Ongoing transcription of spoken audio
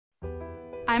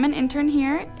I'm an intern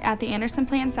here at the Anderson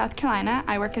plant in South Carolina.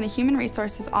 I work in the Human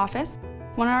Resources office.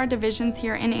 One of our divisions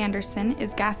here in Anderson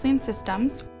is gasoline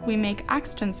systems. We make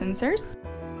oxygen sensors.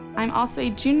 I'm also a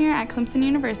junior at Clemson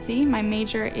University. My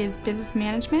major is business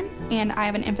management, and I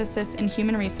have an emphasis in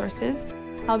human resources.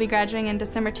 I'll be graduating in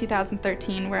December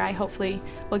 2013, where I hopefully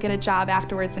will get a job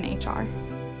afterwards in HR.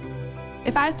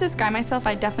 If I was to describe myself,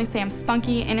 I'd definitely say I'm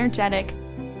spunky, energetic.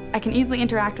 I can easily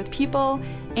interact with people,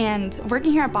 and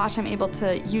working here at Bosch, I'm able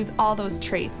to use all those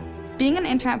traits. Being an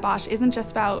intern at Bosch isn't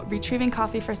just about retrieving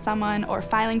coffee for someone or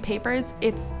filing papers.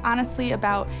 It's honestly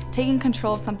about taking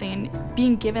control of something and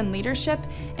being given leadership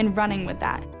and running with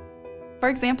that. For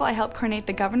example, I helped coordinate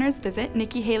the governor's visit.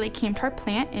 Nikki Haley came to our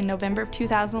plant in November of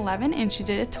 2011, and she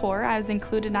did a tour. I was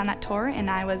included on that tour, and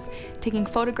I was taking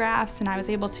photographs, and I was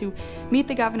able to meet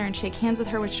the governor and shake hands with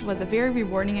her, which was a very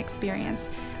rewarding experience.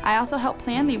 I also helped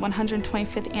plan the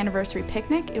 125th anniversary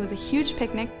picnic. It was a huge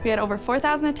picnic. We had over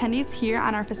 4,000 attendees here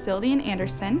on our facility in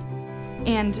Anderson,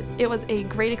 and it was a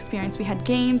great experience. We had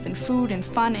games and food and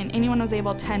fun, and anyone was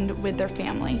able to attend with their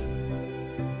family.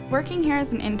 Working here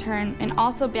as an intern and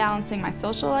also balancing my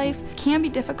social life can be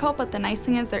difficult, but the nice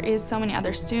thing is there is so many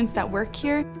other students that work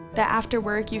here that after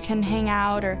work you can hang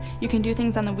out or you can do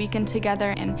things on the weekend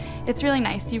together, and it's really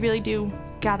nice. You really do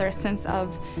gather a sense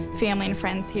of family and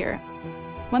friends here.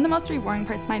 One of the most rewarding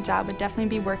parts of my job would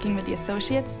definitely be working with the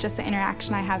associates. Just the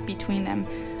interaction I have between them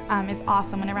is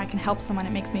awesome. Whenever I can help someone,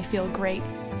 it makes me feel great.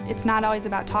 It's not always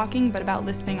about talking, but about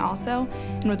listening also.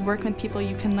 And with working with people,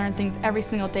 you can learn things every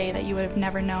single day that you would have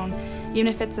never known, even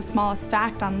if it's the smallest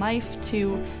fact on life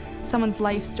to someone's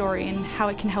life story and how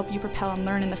it can help you propel and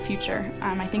learn in the future.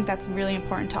 I think that's really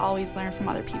important to always learn from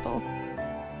other people.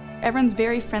 Everyone's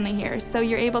very friendly here, so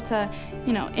you're able to,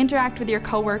 interact with your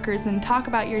coworkers and talk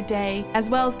about your day, as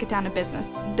well as get down to business.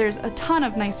 There's a ton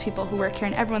of nice people who work here,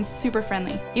 and everyone's super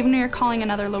friendly. Even when you're calling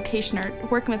another location or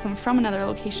working with someone from another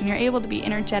location, you're able to be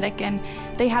energetic, and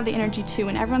they have the energy too,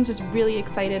 and everyone's just really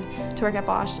excited to work at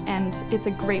Bosch, and it's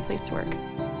a great place to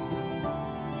work.